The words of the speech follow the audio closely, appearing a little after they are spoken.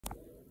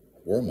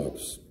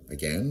Warm-ups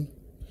again?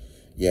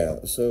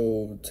 Yeah,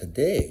 so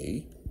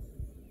today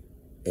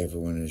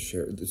everyone is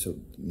sharing. So,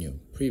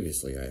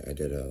 previously I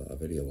did a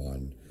video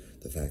on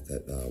the fact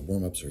that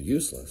warm-ups are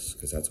useless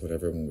because that's what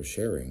everyone was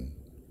sharing.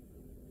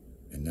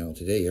 And now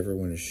today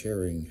everyone is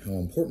sharing how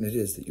important it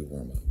is that you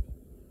warm up.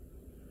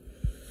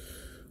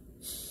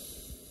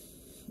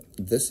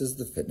 This is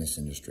the fitness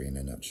industry in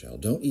a nutshell.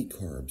 Don't eat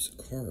carbs.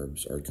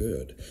 Carbs are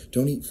good.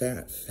 Don't eat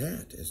fat.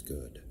 Fat is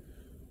good.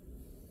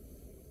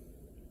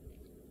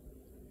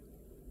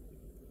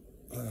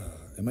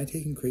 Am I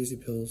taking crazy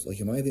pills? Like,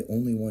 am I the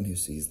only one who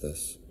sees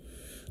this?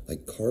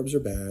 Like, carbs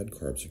are bad,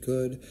 carbs are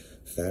good.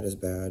 Fat is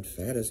bad,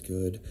 fat is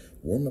good.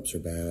 Warm-ups are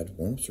bad,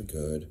 warm-ups are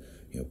good.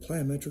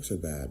 Plyometrics are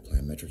bad,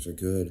 plyometrics are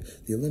good.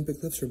 The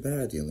Olympic lifts are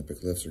bad, the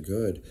Olympic lifts are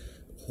good.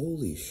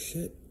 Holy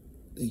shit.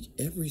 Like,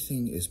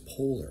 everything is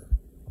polar.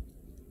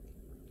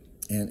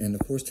 And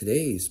of course,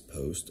 today's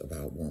post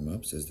about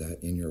warm-ups is that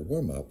in your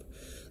warm-up,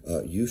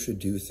 you should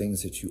do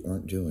things that you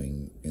aren't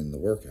doing in the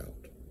workout.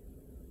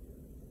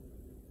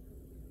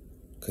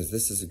 Because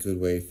this is a good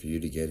way for you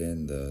to get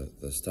in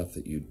the stuff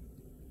that you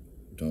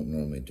don't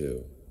normally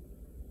do.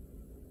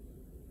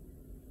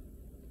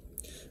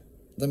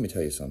 Let me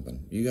tell you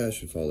something. You guys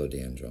should follow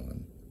Dan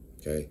John,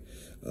 okay?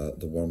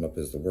 The warm-up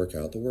is the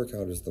workout. The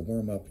workout is the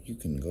warm-up. You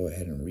can go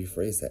ahead and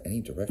rephrase that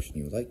any direction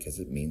you like because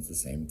it means the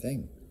same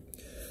thing.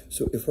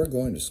 So if we're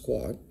going to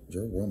squat,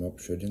 your warm-up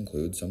should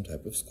include some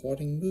type of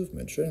squatting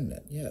movement, shouldn't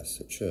it?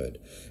 Yes, it should.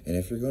 And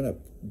if you're going to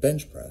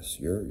bench press,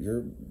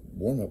 your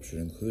warm-up should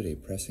include a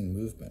pressing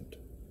movement.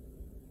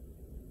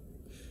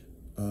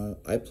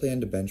 I plan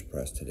to bench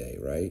press today,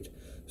 right?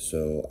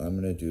 So I'm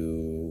going to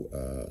do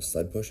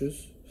sled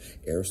pushes,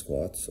 air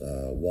squats,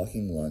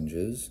 walking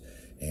lunges,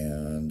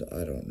 and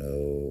I don't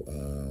know,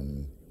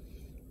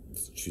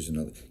 let's choose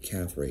another,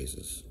 calf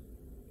raises.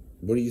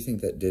 What do you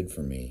think that did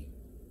for me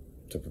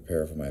to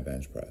prepare for my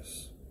bench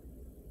press?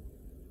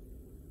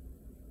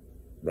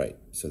 Right,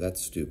 so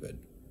that's stupid.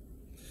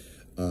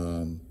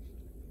 I'm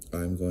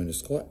going to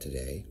squat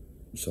today,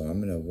 so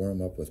I'm going to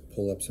warm up with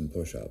pull-ups and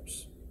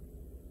push-ups.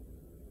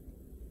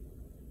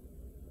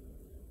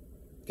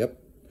 Yep.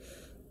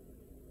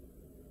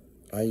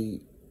 I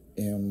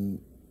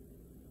am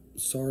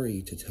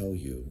sorry to tell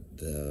you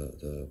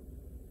the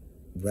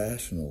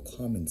rational,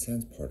 common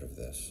sense part of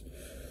this.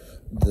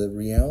 The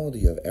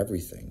reality of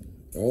everything,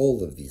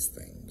 all of these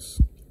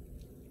things,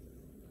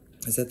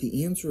 is that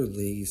the answer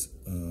lays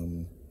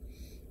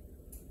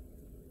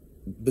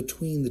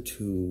between the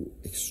two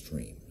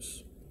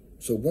extremes.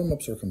 So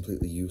warm-ups are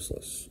completely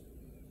useless.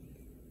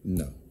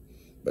 No.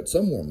 But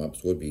some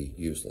warm-ups would be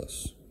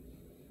useless.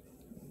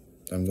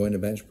 I'm going to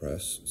bench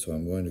press, so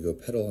I'm going to go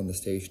pedal on the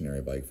stationary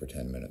bike for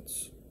 10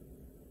 minutes.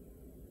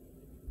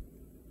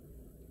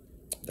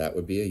 That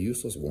would be a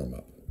useless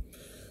warm-up.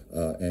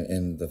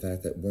 And the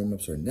fact that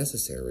warm-ups are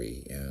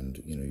necessary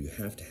and, you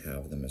have to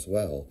have them as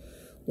well,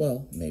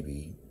 well,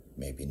 maybe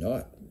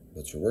not.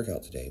 What's your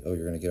workout today? Oh,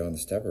 you're going to get on the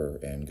stepper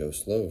and go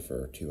slow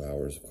for 2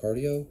 hours of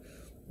cardio?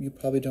 You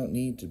probably don't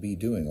need to be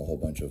doing a whole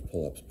bunch of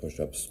pull-ups,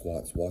 push-ups,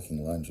 squats,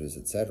 walking lunges,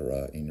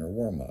 etc. in your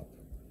warm-up.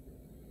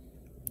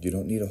 You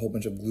don't need a whole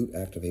bunch of glute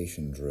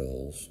activation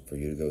drills for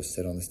you to go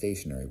sit on the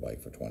stationary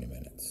bike for 20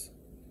 minutes.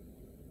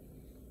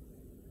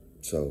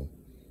 So,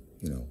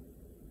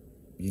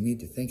 you need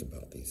to think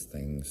about these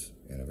things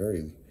in a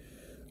very,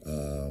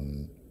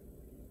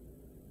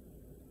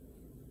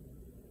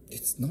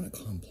 it's not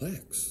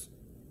complex.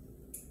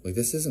 Like,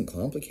 this isn't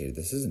complicated.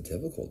 This isn't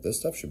difficult. This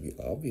stuff should be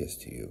obvious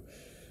to you.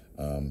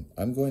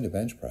 I'm going to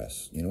bench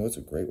press. You know what's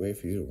a great way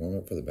for you to warm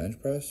up for the bench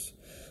press?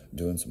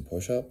 Doing some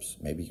push-ups,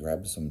 maybe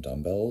grabbing some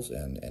dumbbells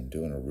and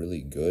doing a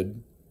really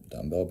good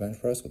dumbbell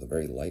bench press with a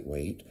very light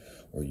weight,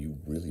 where you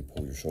really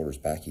pull your shoulders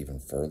back even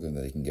further than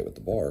they can get with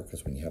the bar,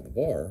 because when you have the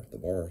bar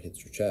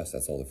hits your chest.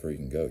 That's all the further you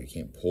can go. You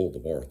can't pull the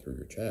bar through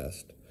your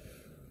chest,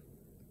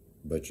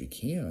 but you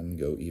can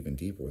go even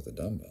deeper with a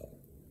dumbbell.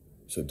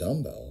 So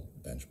dumbbell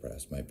bench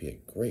press might be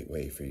a great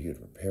way for you to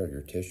prepare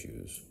your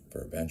tissues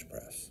for a bench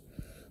press,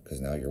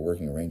 because now you're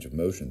working a range of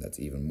motion that's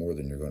even more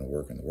than you're going to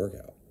work in the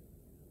workout.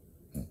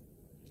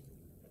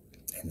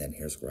 And then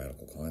here's a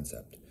radical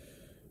concept.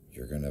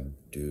 You're going to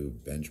do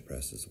bench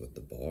presses with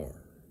the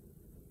bar.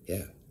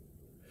 Yeah.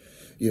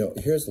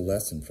 Here's the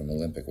lesson from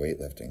Olympic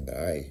weightlifting that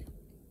I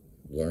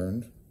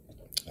learned.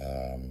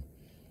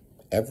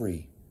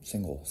 Every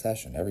single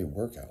session, every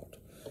workout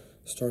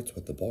starts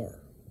with the bar.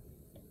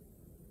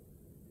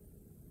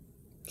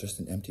 Just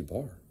an empty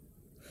bar.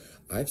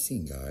 I've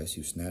seen guys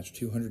who snatched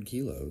 200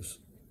 kilos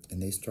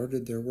and they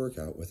started their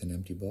workout with an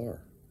empty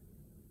bar.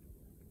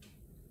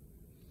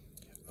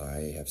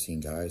 I have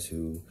seen guys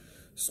who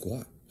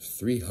squat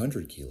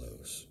 300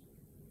 kilos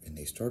and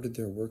they started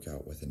their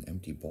workout with an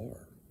empty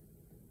bar.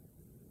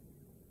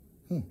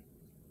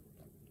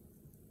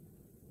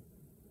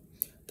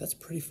 That's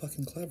pretty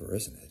fucking clever,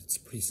 isn't it? It's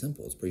pretty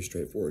simple. It's pretty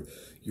straightforward.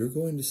 You're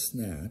going to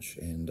snatch,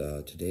 and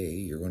today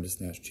you're going to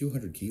snatch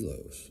 200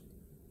 kilos.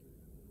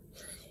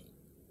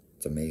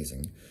 It's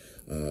amazing.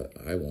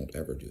 I won't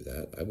ever do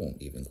that. I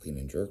won't even clean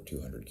and jerk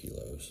 200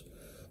 kilos.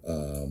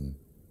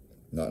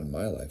 Not in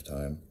my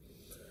lifetime.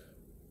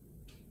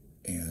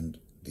 And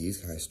these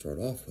guys start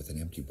off with an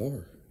empty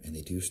bar, and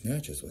they do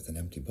snatches with an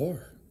empty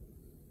bar.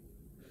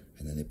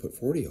 And then they put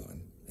 40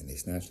 on, and they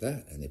snatch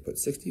that, and they put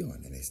 60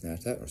 on, and they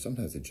snatch that, or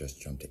sometimes they just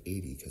jump to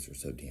 80 because they're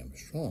so damn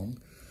strong.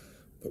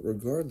 But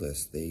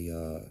regardless, they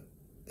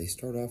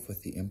start off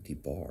with the empty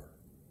bar.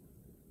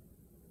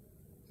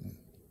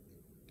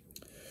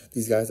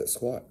 These guys that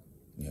squat,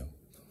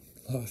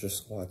 Lasha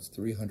squats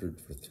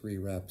 300 for 3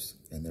 reps,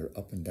 and they're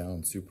up and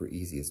down super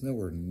easy. It's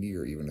nowhere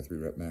near even a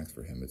 3-rep max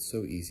for him. It's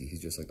so easy.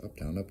 He's just like up,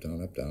 down, up,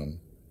 down, up, down,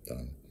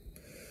 done.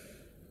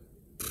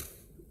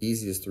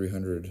 Easiest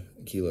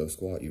 300-kilo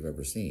squat you've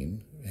ever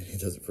seen, and he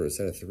does it for a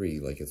set of 3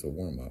 like it's a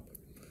warm-up.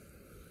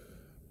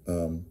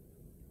 And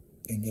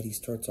yet he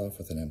starts off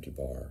with an empty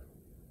bar.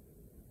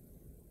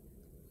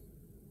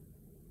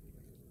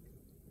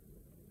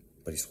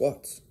 But he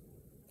squats.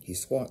 He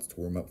squats to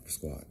warm up for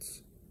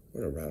squats.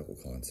 What a radical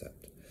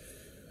concept.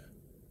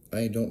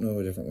 I don't know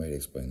a different way to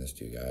explain this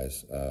to you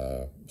guys.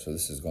 So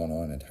this has gone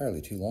on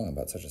entirely too long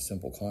about such a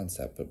simple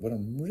concept, but what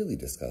I'm really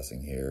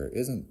discussing here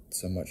isn't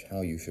so much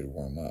how you should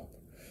warm up.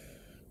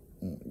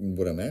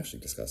 What I'm actually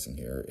discussing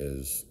here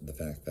is the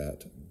fact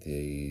that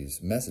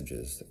these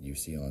messages that you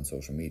see on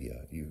social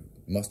media, you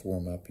must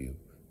warm up, you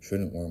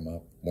shouldn't warm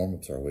up,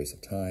 warm-ups are a waste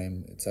of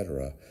time,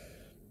 etc.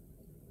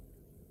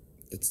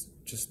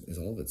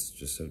 All of it's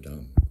just so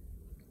dumb.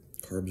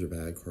 Carbs are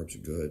bad, carbs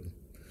are good.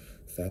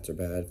 Fats are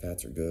bad,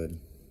 fats are good.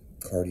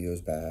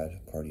 Cardio's bad,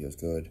 cardio's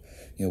good.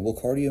 Will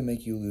cardio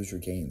make you lose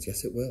your gains?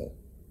 Yes, it will.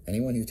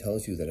 Anyone who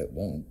tells you that it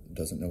won't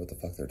doesn't know what the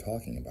fuck they're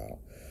talking about.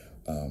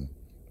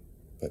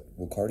 But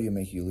will cardio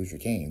make you lose your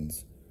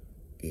gains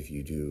if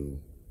you do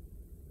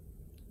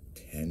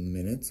 10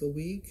 minutes a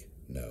week?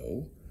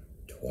 No.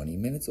 20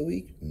 minutes a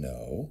week?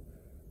 No.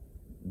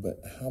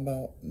 But how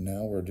about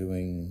now we're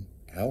doing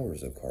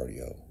hours of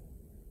cardio?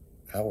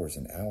 Hours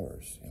and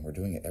hours, and we're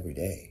doing it every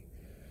day.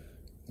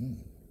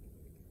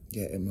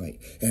 Yeah, it might.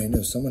 And I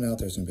know someone out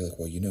there is going to be like,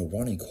 well,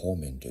 Ronnie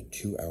Coleman did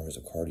 2 hours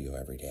of cardio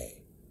every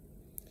day.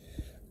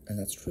 And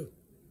that's true.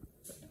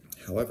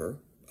 However,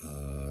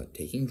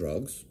 taking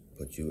drugs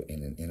puts you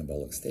in an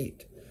anabolic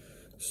state.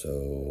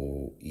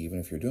 So even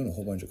if you're doing a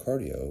whole bunch of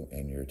cardio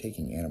and you're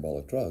taking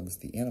anabolic drugs,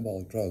 the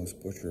anabolic drugs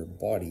put your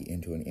body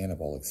into an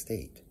anabolic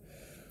state.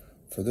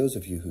 For those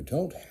of you who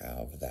don't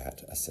have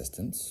that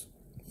assistance,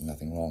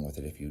 nothing wrong with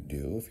it if you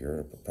do. If you're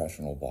a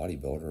professional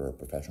bodybuilder or a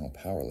professional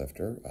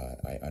powerlifter,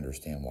 I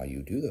understand why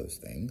you do those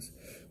things.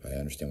 I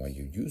understand why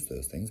you use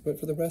those things. But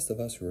for the rest of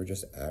us who are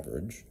just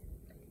average,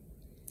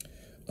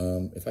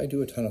 if I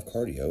do a ton of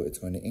cardio, it's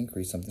going to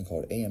increase something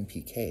called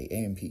AMPK.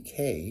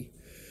 AMPK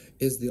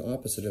is the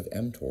opposite of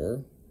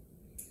mTOR.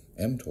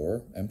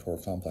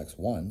 mTOR complex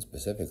 1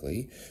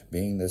 specifically,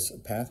 being this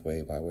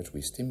pathway by which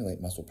we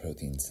stimulate muscle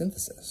protein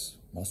synthesis.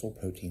 Muscle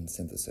protein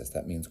synthesis,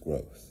 that means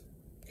growth.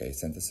 Okay,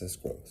 synthesis,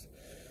 growth.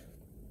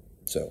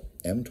 So,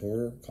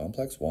 mTOR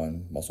complex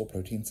 1, muscle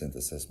protein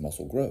synthesis,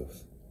 muscle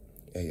growth.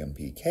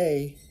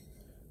 AMPK,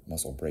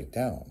 muscle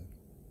breakdown.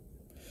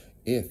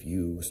 If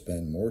you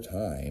spend more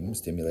time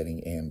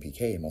stimulating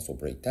AMPK, muscle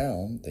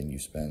breakdown, than you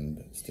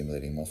spend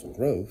stimulating muscle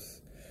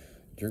growth,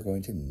 you're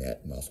going to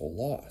net muscle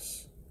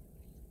loss.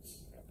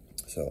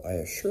 So I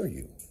assure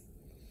you,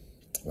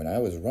 when I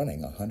was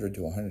running 100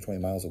 to 120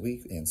 miles a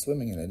week and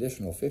swimming an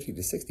additional 50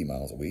 to 60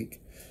 miles a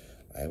week,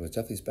 I was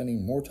definitely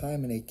spending more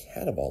time in a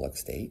catabolic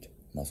state,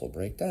 muscle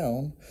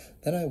breakdown,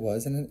 than I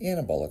was in an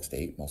anabolic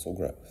state, muscle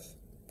growth.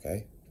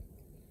 Okay?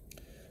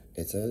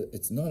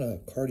 It's not a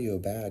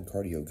cardio bad,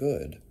 cardio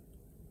good.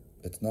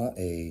 It's not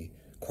a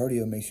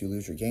cardio makes you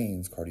lose your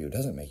gains, cardio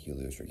doesn't make you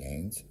lose your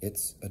gains.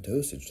 It's a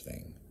dosage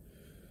thing.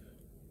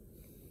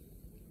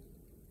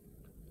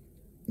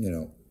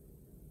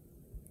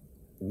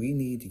 We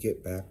need to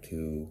get back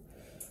to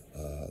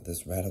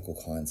this radical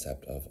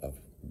concept of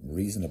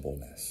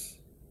reasonableness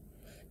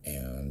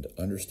and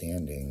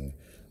understanding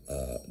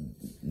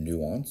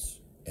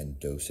nuance and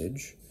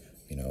dosage.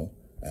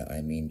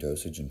 I mean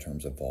dosage in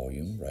terms of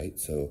volume, right?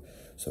 So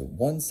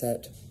 1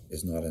 set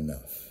is not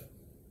enough.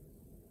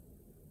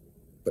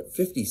 But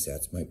 50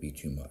 sets might be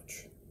too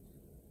much.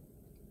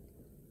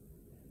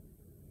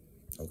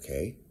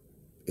 Okay,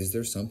 is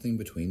there something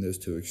between those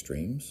two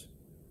extremes?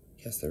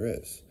 Yes, there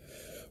is.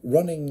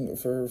 Running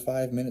for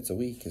 5 minutes a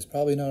week is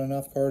probably not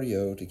enough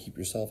cardio to keep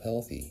yourself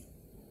healthy.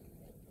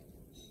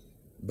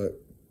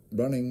 But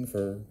running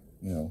for,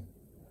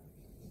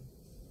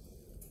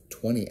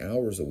 20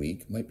 hours a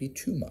week might be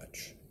too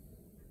much.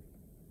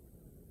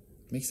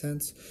 Make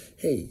sense?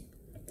 Hey,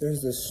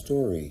 there's this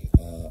story.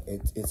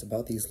 It's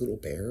about these little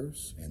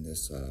bears and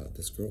this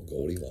girl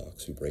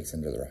Goldilocks who breaks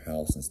into their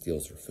house and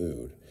steals their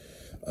food.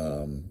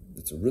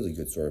 It's a really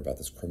good story about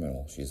this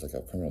criminal. She's like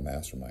a criminal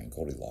mastermind,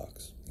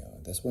 Goldilocks.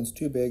 This one's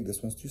too big,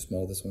 this one's too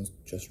small, this one's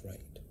just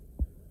right.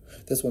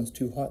 This one's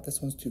too hot,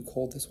 this one's too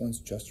cold, this one's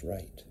just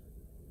right.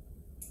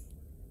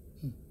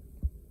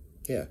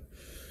 Yeah.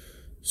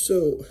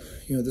 So,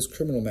 this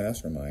criminal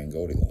mastermind,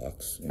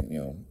 Goldilocks,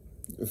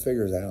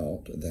 figures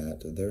out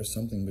that there's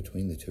something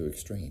between the two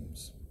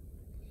extremes.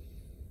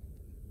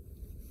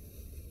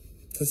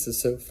 This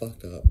is so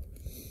fucked up.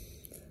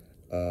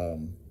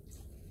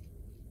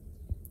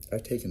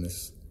 I've taken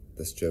this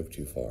joke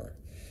too far.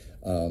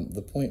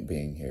 The point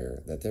being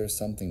here that there's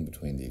something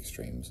between the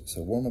extremes.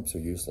 So warm-ups are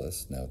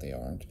useless. No, they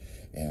aren't.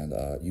 And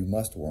you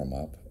must warm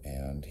up.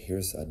 And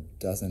here's a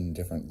dozen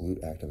different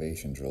glute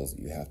activation drills that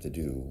you have to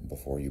do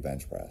before you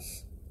bench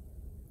press.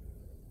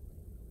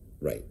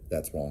 Right,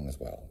 that's wrong as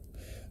well.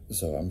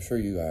 So I'm sure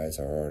you guys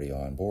are already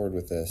on board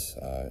with this.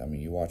 I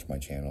mean, you watch my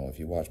channel. If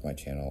you watch my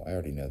channel, I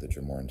already know that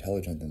you're more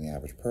intelligent than the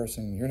average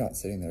person. You're not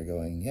sitting there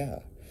going,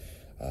 yeah,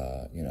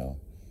 you know,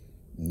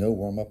 no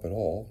warm-up at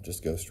all.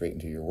 Just go straight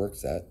into your work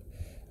set.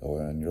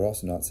 And you're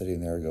also not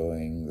sitting there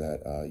going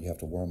that you have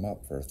to warm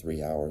up for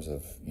 3 hours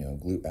of, you know,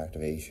 glute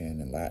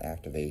activation and lat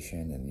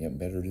activation, and you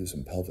better do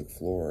some pelvic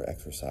floor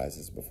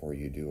exercises before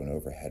you do an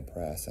overhead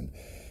press. And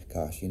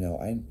gosh, you know,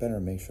 I better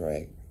make sure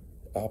I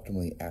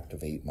optimally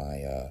activate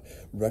my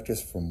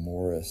rectus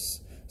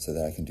femoris so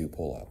that I can do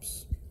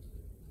pull-ups.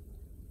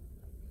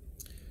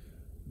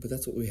 But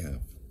that's what we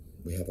have.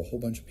 We have a whole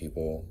bunch of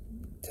people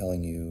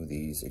telling you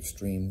these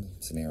extreme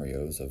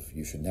scenarios of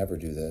you should never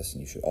do this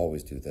and you should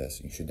always do this,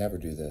 and you should never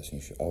do this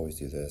and you should always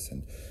do this,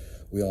 and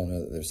we all know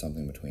that there's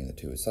something between the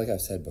two. It's like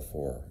I've said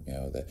before, you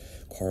know, the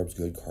carbs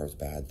good, carbs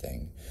bad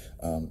thing.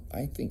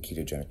 I think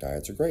ketogenic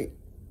diets are great.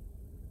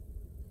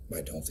 I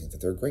don't think that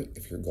they're great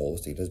if your goal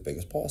is to eat as big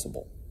as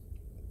possible.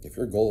 If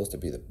your goal is to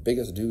be the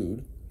biggest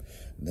dude,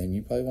 then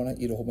you probably want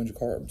to eat a whole bunch of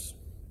carbs.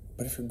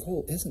 But if your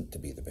goal isn't to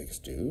be the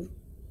biggest dude,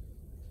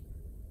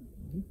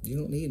 you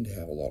don't need to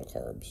have a lot of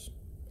carbs.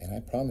 And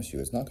I promise you,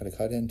 it's not going to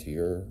cut into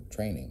your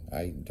training.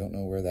 I don't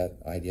know where that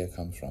idea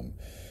comes from.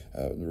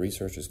 The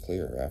research is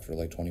clear. After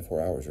like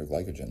 24 hours, your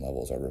glycogen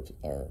levels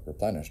are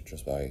replenished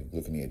just by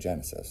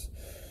gluconeogenesis.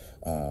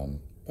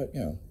 But, you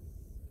know,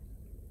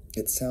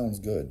 it sounds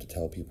good to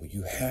tell people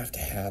you have to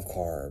have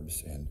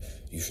carbs and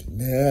you should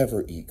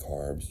never eat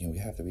carbs. You know, we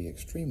have to be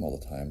extreme all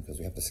the time because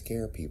we have to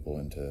scare people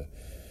into,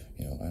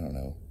 you know, I don't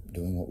know,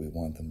 doing what we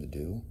want them to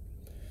do.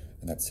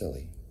 And that's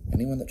silly.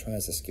 Anyone that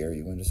tries to scare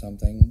you into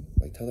something,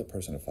 like, tell that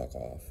person to fuck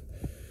off.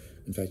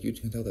 In fact, you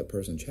can tell that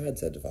person Chad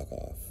said to fuck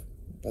off.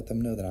 Let them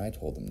know that I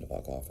told them to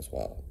fuck off as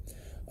well.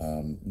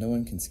 No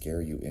one can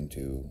scare you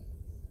into,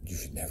 you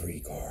should never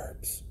eat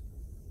carbs.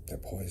 They're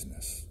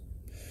poisonous.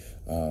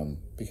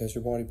 Because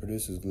your body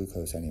produces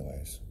glucose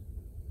anyways.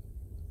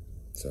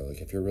 So, like,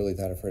 if you're really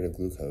that afraid of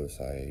glucose,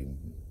 I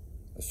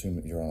assume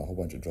that you're on a whole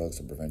bunch of drugs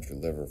to prevent your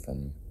liver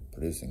from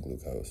producing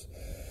glucose.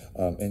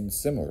 And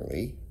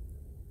similarly,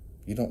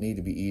 you don't need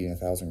to be eating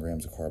 1,000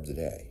 grams of carbs a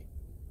day.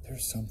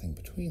 There's something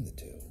between the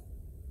two.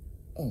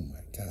 Oh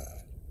my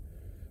God.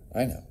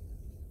 I know.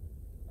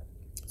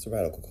 It's a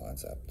radical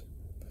concept.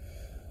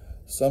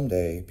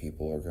 Someday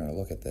people are going to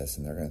look at this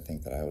and they're going to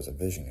think that I was a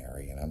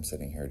visionary, and I'm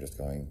sitting here just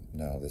going,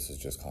 no, this is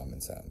just common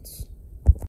sense.